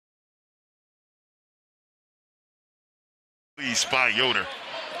By Yoder.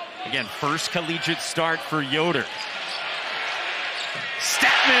 Again, first collegiate start for Yoder.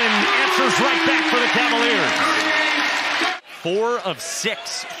 Statman answers right back for the Cavaliers. 4 of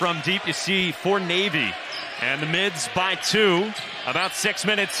 6 from deep, you see, for Navy. And the Mids by 2, about 6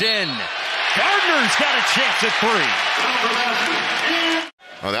 minutes in. Gardner's got a chance at 3.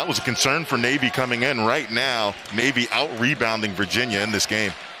 Well, that was a concern for Navy coming in. Right now, Navy out-rebounding Virginia in this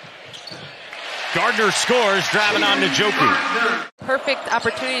game. Gardner scores, driving on Njoku. Perfect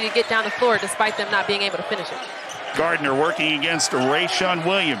opportunity to get down the floor despite them not being able to finish it. Gardner working against Rayshawn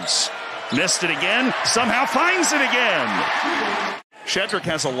Williams. Missed it again, somehow finds it again. Shedrick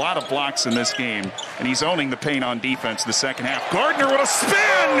has a lot of blocks in this game, and he's owning the paint on defense the second half. Gardner with a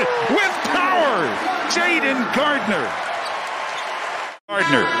spin with power. Jayden Gardner.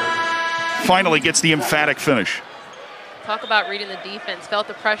 Gardner finally gets the emphatic finish. Talk about reading the defense. Felt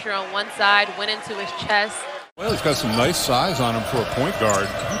the pressure on one side, went into his chest. Well, he's got some nice size on him for a point guard.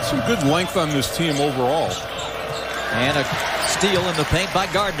 Some good length on this team overall. And a steal in the paint by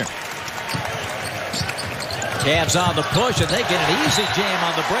Gardner. Cavs on the push, and they get an easy jam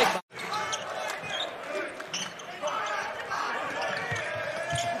on the break.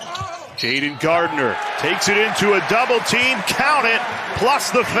 Jayden Gardner takes it into a double team, count it, plus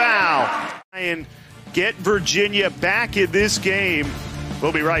the foul. And get Virginia back in this game.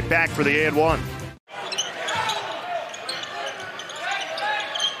 We'll be right back for the and one.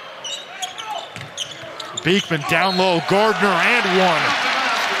 Beekman down low, Gardner and 1.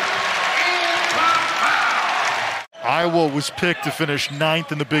 Iowa was picked to finish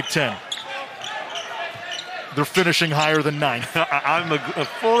 9th in the Big Ten. They're finishing higher than 9th. I'm in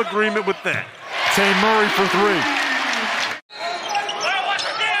full agreement with that. Tay Murray for 3.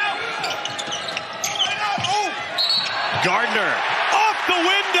 Gardner off the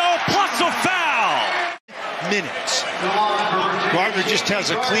window, plus a foul. Minutes. Gardner just has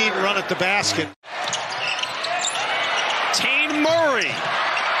a clean run at the basket. Tay Murray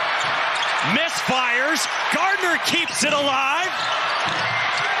misfires. Gardner keeps it alive.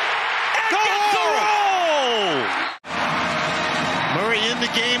 And gets the roll. Murray in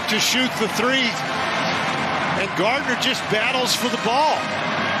the game to shoot the 3. And Gardner just battles for the ball.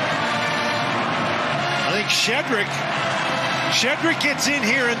 I think Shedrick gets in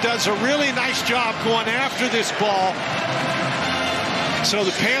here and does a really nice job going after this ball. So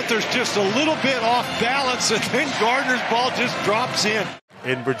the Panthers just a little bit off balance, and then Gardner's ball just drops in.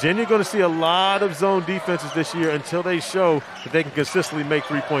 And Virginia going to see a lot of zone defenses this year until they show that they can consistently make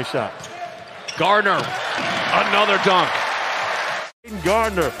three-point shots. Gardner, another dunk. Jayden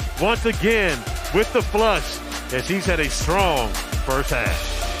Gardner once again with the flush as he's had a strong first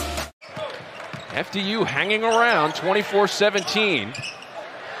half. FDU hanging around 24-17.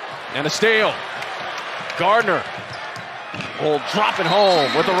 And a steal. Gardner will drop it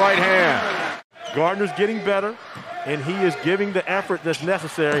home with the right hand. Gardner's getting better, and he is giving the effort that's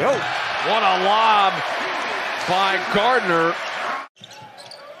necessary. Oh, what a lob by Gardner.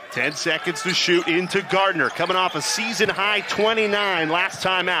 10 seconds to shoot into Gardner, coming off a season-high 29 last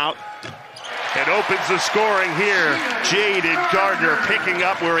time out. It opens the scoring here. Jayden Gardner picking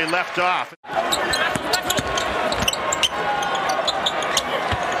up where he left off.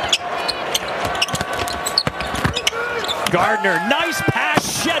 Gardner, nice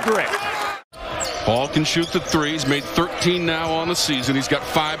pass, Shedrick. Ball can shoot the 3. He's made 13 now on the season. He's got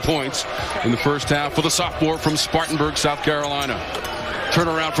 5 points in the first half for the sophomore from Spartanburg, South Carolina.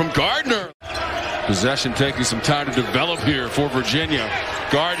 Turnaround from Gardner. Possession taking some time to develop here for Virginia.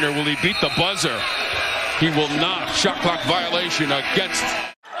 Gardner, will he beat the buzzer? He will not. Shot clock violation against.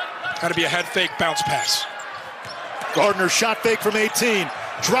 Got to be a head fake bounce pass. Gardner shot fake from 18.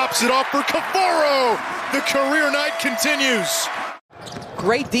 Drops it off for Cavaro. The career night continues.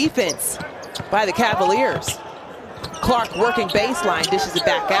 Great defense by the Cavaliers. Clark working baseline, dishes it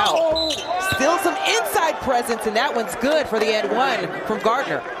back out. Still some inside presence, and that one's good for the and one from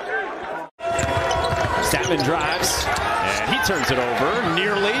Gardner. Statman drives, and he turns it over.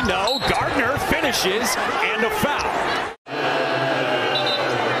 Nearly, no. Gardner finishes, and a foul.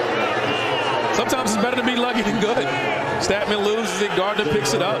 Sometimes it's better to be lucky than good. Statman loses it, Gardner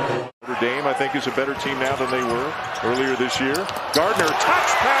picks it up. Notre Dame, I think, is a better team now than they were earlier this year. Gardner,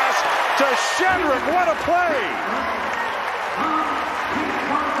 touch pass to Shedrick. What a play!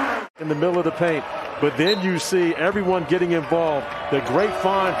 In the middle of the paint, but then you see everyone getting involved. The great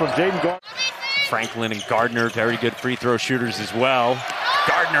find from Jayden Gardner. Franklin and Gardner, very good free throw shooters as well.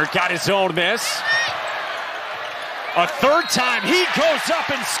 Gardner got his own miss. A third time, he goes up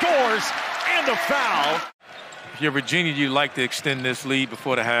and scores, and a foul. If you're Virginia, you like to extend this lead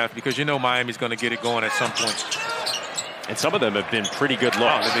before the half because you know Miami's going to get it going at some point. And some of them have been pretty good looks.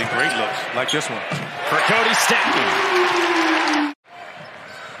 Oh, they've been great looks, like this one. For Cody Statton.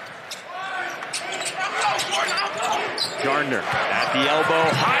 Gardner at the elbow,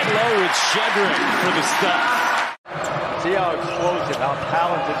 high-low with Shedrick for the stuff. See how explosive, how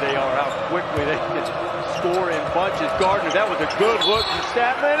talented they are, how quickly they can score in bunches. Gardner, that was a good look from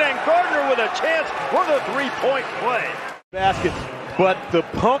Statman, and Gardner with a chance for the three-point play. Basket, but the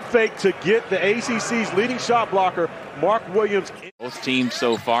pump fake to get the ACC's leading shot blocker, Mark Williams. Both teams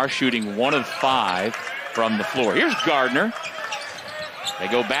so far shooting 1 of 5 from the floor. Here's Gardner. They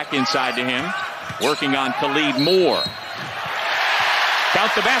go back inside to him, working on Khalid Moore.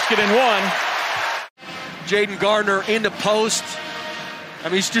 Count the basket and 1. Jayden Gardner in the post. I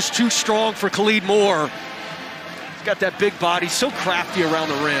mean, he's just too strong for Khalid Moore. He's got that big body, so crafty around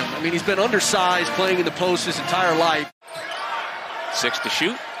the rim. I mean, he's been undersized playing in the post his entire life. 6 to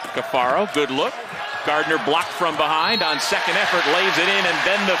shoot. Cafaro, good look. Gardner blocked from behind on second effort, lays it in, and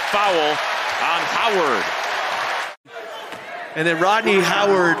then the foul on Howard. And then Rodney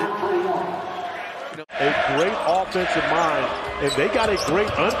Howard. A great offensive mind, and they got a great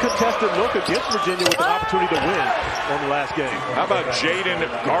uncontested look against Virginia with an opportunity to win on the last game. How about Jayden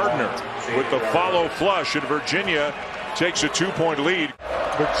Gardner with the follow flush, and Virginia takes a 2-point lead.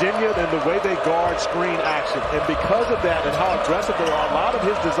 Virginia and the way they guard screen action, and because of that and how aggressive they are, a lot of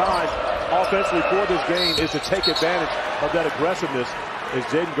his design offensively for this game is to take advantage of that aggressiveness as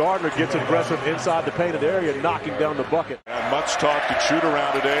Jayden Gardner gets aggressive inside the painted area, knocking down the bucket. And much talk to shoot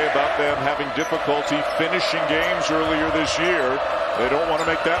around today about them having difficulty finishing games earlier this year. They don't want to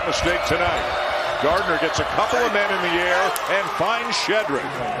make that mistake tonight. Gardner gets a couple of men in the air and finds Shedrick.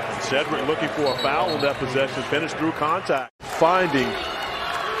 Shedrick looking for a foul on that possession, finished through contact. Finding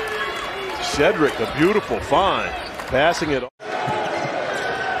Shedrick, a beautiful find, passing it.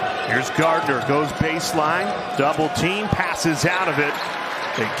 Here's Gardner, goes baseline, double team, passes out of it.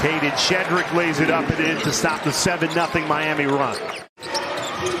 And Caden Shedrick lays it up and in to stop the 7-0 Miami run.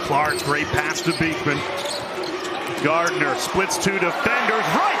 Clark, great pass to Beekman. Gardner splits 2 defenders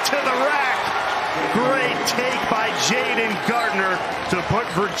right to the rack. Great take by Jayden Gardner to put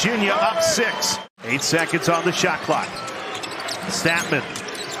Virginia up 6. 8 seconds on the shot clock. Statman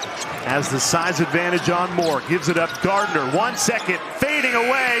has the size advantage on Moore. Gives it up. Gardner, 1 second, fading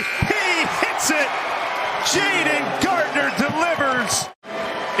away. He hits it. Jayden Gardner delivers.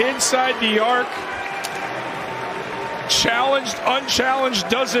 Inside the arc. Challenged, unchallenged,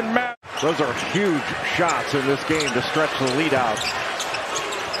 doesn't matter. Those are huge shots in this game to stretch the lead out.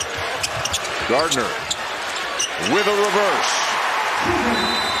 Gardner with a reverse.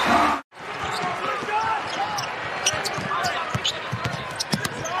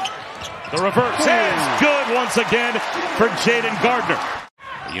 The reverse is good once again for Jayden Gardner.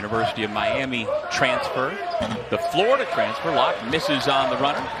 The University of Miami transfer. The Florida transfer. Locke misses on the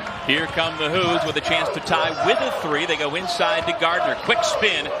runner. Here come the Hoos with a chance to tie with a 3. They go inside to Gardner. Quick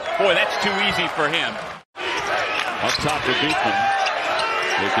spin. Boy, that's too easy for him. Up top for Beekman.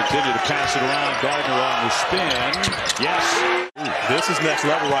 They continue to pass it around. Gardner on the spin. Yes. This is next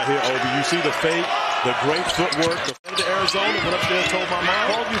level right here, Obi. You see the fake, the great footwork. The to Arizona, went upstairs, told my mom.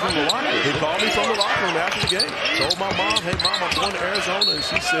 Called you from the locker room. He called me from the locker room after the game. Told my mom, hey, Mom, I'm going to Arizona. And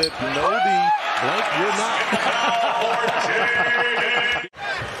she said, no, the blank, you're not.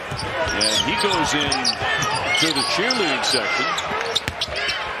 And he goes in to the cheerleading section.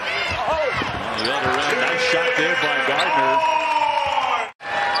 On the other end, nice shot there by Gardner.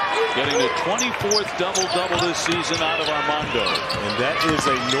 Getting the 24th double-double this season out of Armando. And that is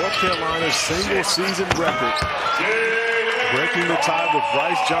a North Carolina single-season record. Breaking the tie with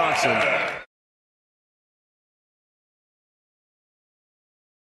Bryce Johnson.